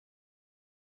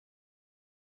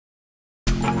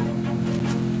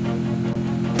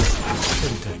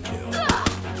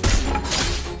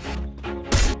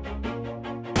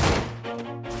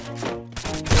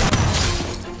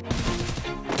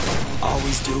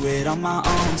do it on my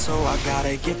own, so I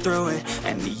gotta get through it.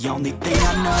 And the only thing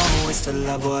I know is to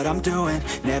love what I'm doing.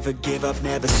 Never give up,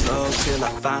 never slow, till I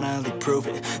finally prove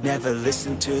it. Never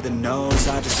listen to the no's,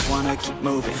 I just wanna keep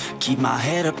moving. Keep my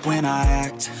head up when I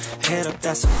act, head up,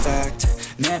 that's a fact.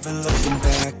 Never looking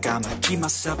back, I'ma keep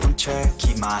myself on track.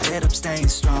 Keep my head up, staying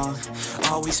strong,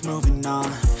 always moving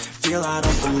on. Feel I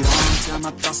don't belong, tell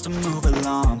my thoughts to move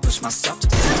along. Push myself to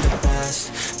be the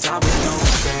best, die with no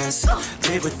regrets.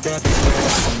 Live with every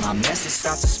breath, so my message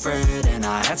starts to spread. And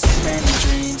I had so many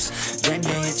dreams, then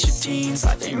you hit your teens.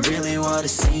 Life ain't really what it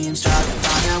seems, try to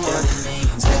find out what it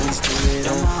means. Always do it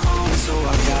on my own, so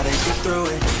I gotta get through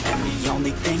it. And the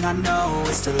only thing I know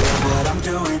is to love what I'm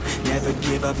doing. Never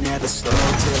give up, never slow,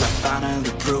 till I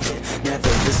finally prove it. Never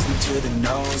listen to the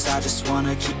no's, I just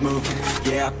wanna keep moving.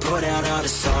 Yeah, I put out all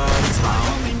this art, it's my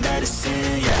only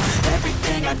medicine. Yeah,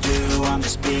 everything I do, I'm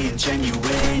just being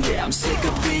genuine. Yeah, I'm sick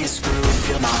of being screwed,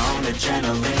 feel my own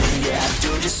adrenaline. Yeah, I do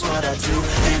just what I do,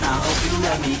 and I hope you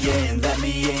let me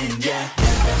in, yeah.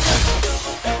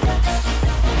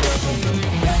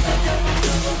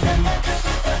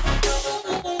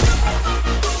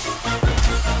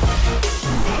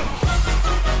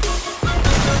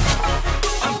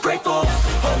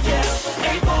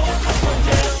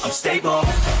 Stable,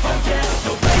 oh yeah,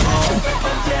 no label,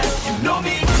 oh yeah, you know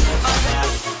me. I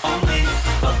have only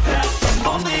a path, I'm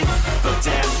lonely, but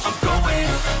damn, I'm going to win.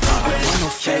 I want no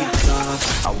fake love,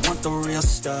 I want the real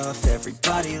stuff.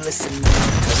 Everybody listen up,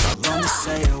 cause I'll only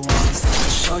say it once.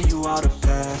 I'll show you all the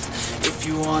path, if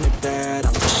you want it bad.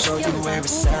 I'll show you where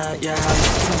it's at, yeah, how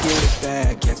you can get it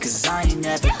back. Yeah, cause I ain't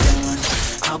never done,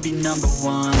 I'll be number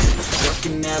one.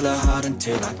 Working hella hard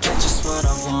until I get just what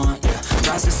I want, yeah.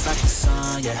 Rises like the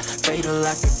sun, yeah, fatal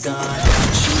like a gun.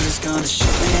 Shooters gonna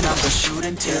shoot and I'm gonna shoot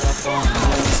until I fall.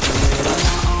 Always do it on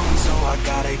my own, so I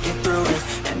gotta get through it.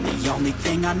 And the only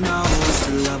thing I know is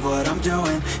to love what I'm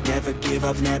doing. Never give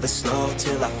up, never slow,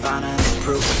 till I finally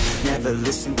prove it. Never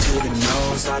listen to the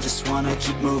no's, I just wanna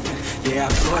keep moving. Yeah, I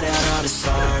put out all this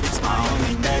art, it's my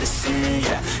only medicine.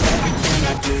 Yeah, everything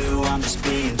I do, I'm just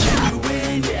being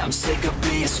genuine. Yeah, I'm sick of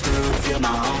being screwed, feel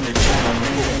my own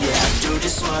adrenaline. Yeah, I do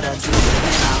just what I do,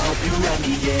 and I hope you let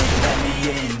me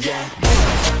in,